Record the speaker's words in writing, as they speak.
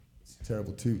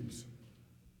Terrible 2's.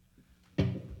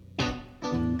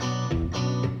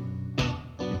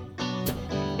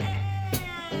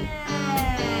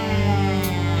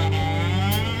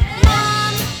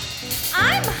 Mom,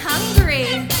 I'm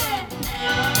hungry.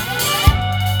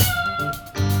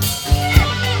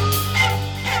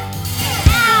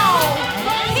 Ow!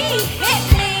 He hit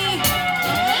me.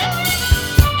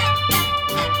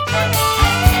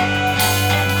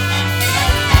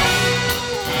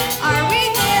 Are we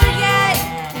there yet?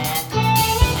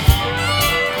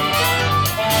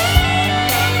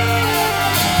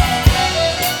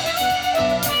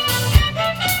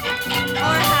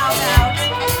 Or how about?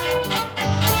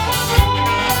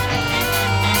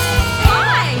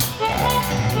 Why?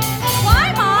 Why,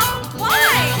 Mom?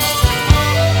 Why?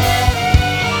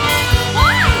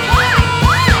 Why?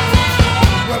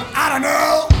 Well, I don't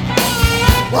know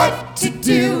what to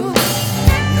do.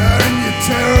 You're in your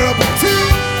terrible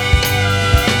 2's.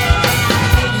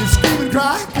 You scream and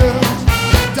cry 'cause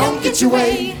you don't get your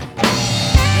way.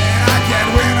 And I can't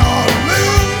win or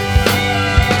lose.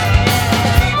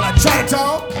 Well, I try to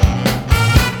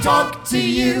talk to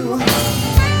you.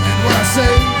 And what I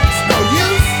say is no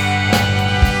use.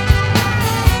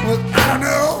 Well, I don't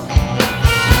know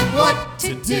what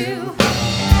to do.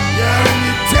 You're in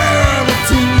your terrible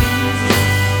 2's.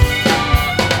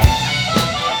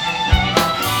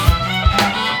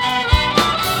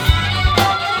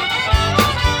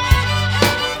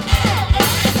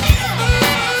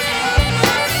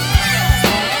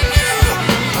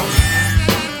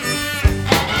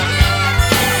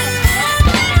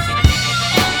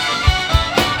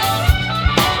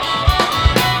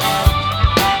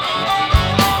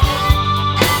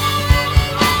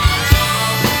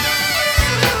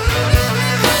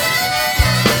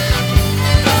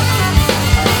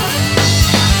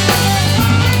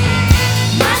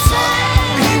 My son,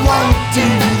 he won't do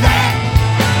that.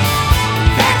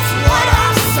 That's what I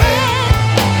said.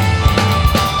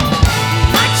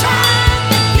 My child,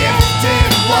 the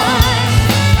gifted one,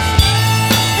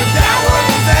 but that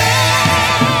wasn't there.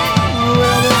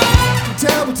 Well, the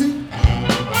terrible 2,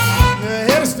 they're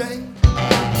here to stay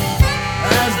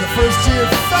as the first year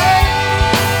fades.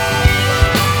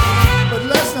 But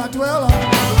let's not dwell on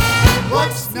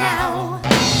what's now.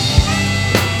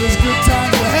 There's good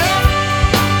times ahead,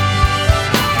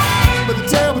 but the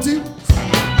terrible 2's,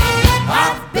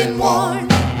 I've been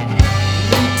warned,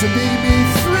 need to be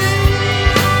free.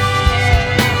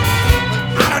 But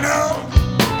I don't know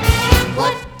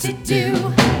what to do.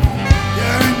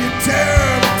 You're in your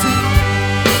terrible 2's.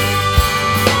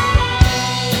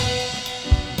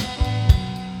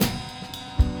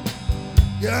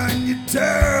 You're in your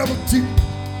terrible 2's.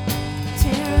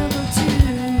 Terrible 2's.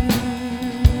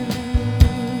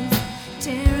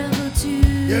 Terrible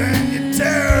 2's. You're in your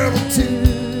terrible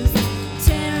 2's.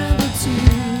 Terrible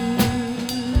 2's.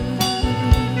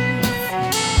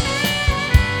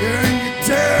 You're in your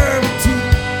terrible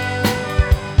 2's.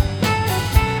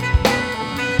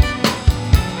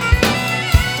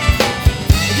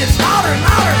 It gets louder and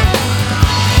louder.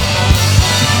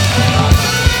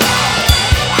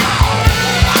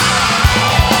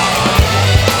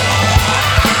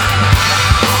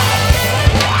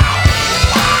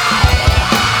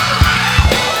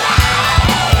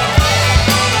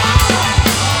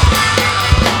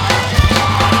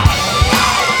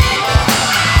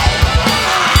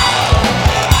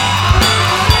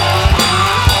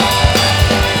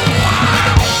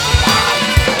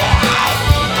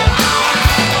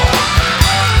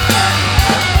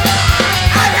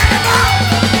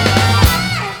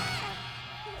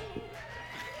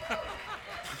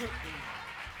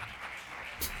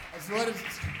 That's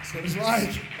what it's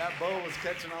like. That bow was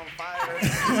catching on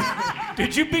fire.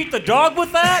 Did you beat the dog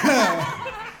with that?